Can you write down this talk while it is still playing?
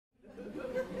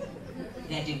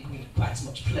that didn't get quite as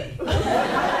much play.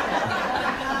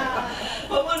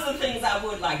 But one of the things I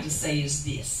would like to say is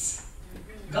this.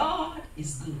 God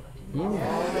is good. And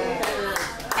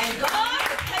God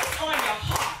will place on your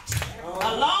heart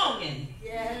a longing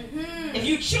if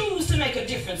you choose to make a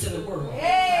difference in the world.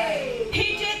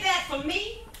 He did that for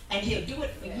me, and he'll do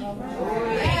it for you. He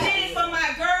did it for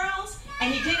my girls,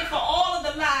 and he did it for all of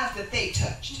the lives that they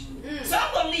touched. So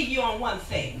I'm going to leave you on one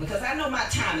thing, because I know my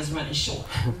time is running short.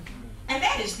 And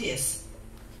that is this.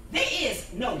 There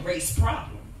is no race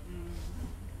problem.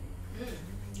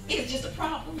 It is just a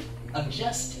problem of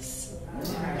justice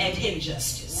and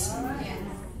injustice.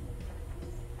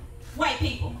 White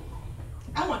people,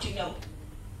 I want you to know,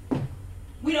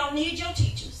 we don't need your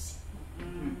teachers.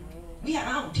 We have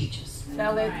our own teachers.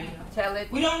 Tell it. Tell it.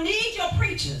 We don't need your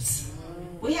preachers.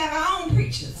 We have our own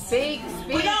preachers. Speak.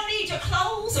 We don't need your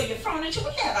clothes or your furniture.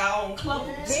 We have our own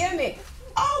clothes. Hear me.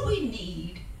 All we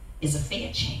need is a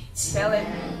fair chance. Tell it.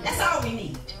 That's all we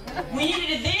need. We needed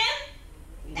it then,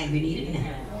 and we need it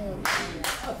now.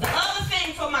 The other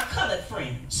thing for my colored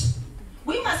friends,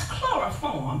 we must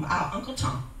chloroform our Uncle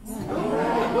Tom. We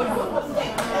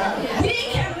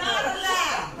cannot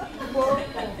allow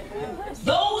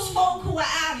those folk who are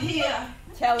out here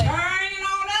turning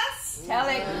on us,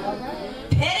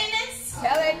 pettiness,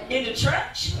 in the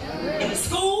church, in the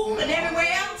school, and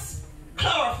everywhere else.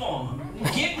 Chloroform them.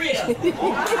 Get rid of them.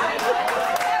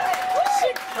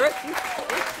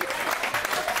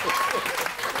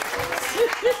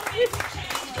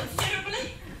 Changed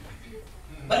considerably,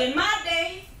 but in my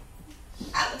day,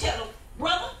 I would tell them,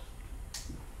 brother,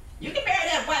 you can marry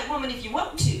that white woman if you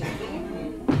want to,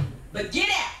 but get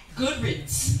out. Good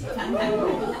riddance.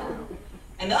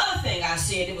 And the other thing I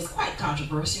said, it was quite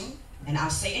controversial, and I'll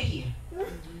say it here.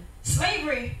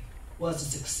 Slavery was a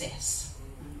success.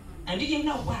 And do you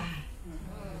know why?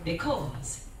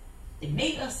 Because it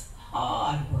made us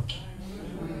hardworking.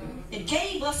 It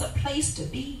gave us a place to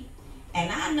be,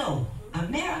 and I know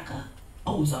America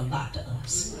owes a lot to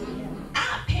us.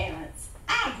 Our parents,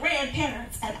 our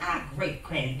grandparents, and our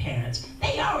great-grandparents,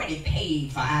 they already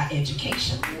paid for our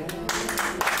education. And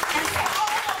so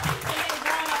all the people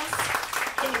that want us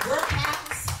in the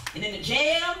workhouse, and in the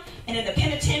jail, and in the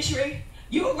penitentiary,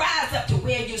 you rise up to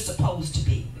where you're supposed to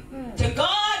be. To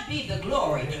God be the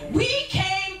glory. We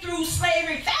came through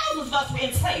slavery. Thousands of us were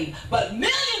enslaved, but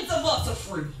millions of us are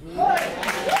free. And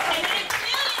there's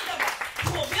millions of us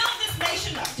who will build this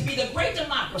nation up to be the great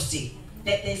democracy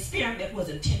that the experiment was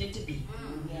intended to be.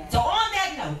 So on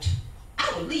that note,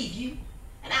 I will leave you,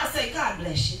 and I'll say God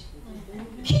bless you.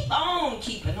 Keep on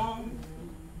keeping on.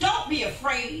 Don't be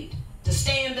afraid to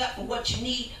stand up for what you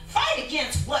need. Fight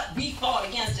against what we fought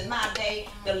against in my day,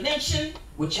 the lynching,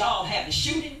 which y'all had the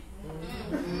shooting.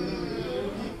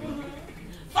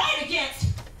 Fight against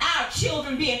our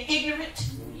children being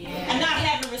ignorant and not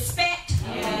having respect.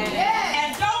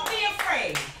 And don't be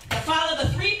afraid to follow the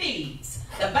 3 B's: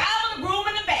 the Bible, the broom,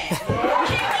 and the bag.